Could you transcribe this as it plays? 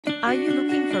Are you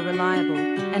looking for reliable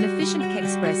and efficient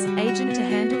Qexpress agent to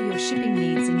handle your shipping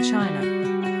needs in China?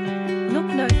 Look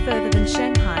no further than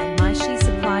Shanghai Meishe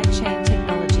supply chain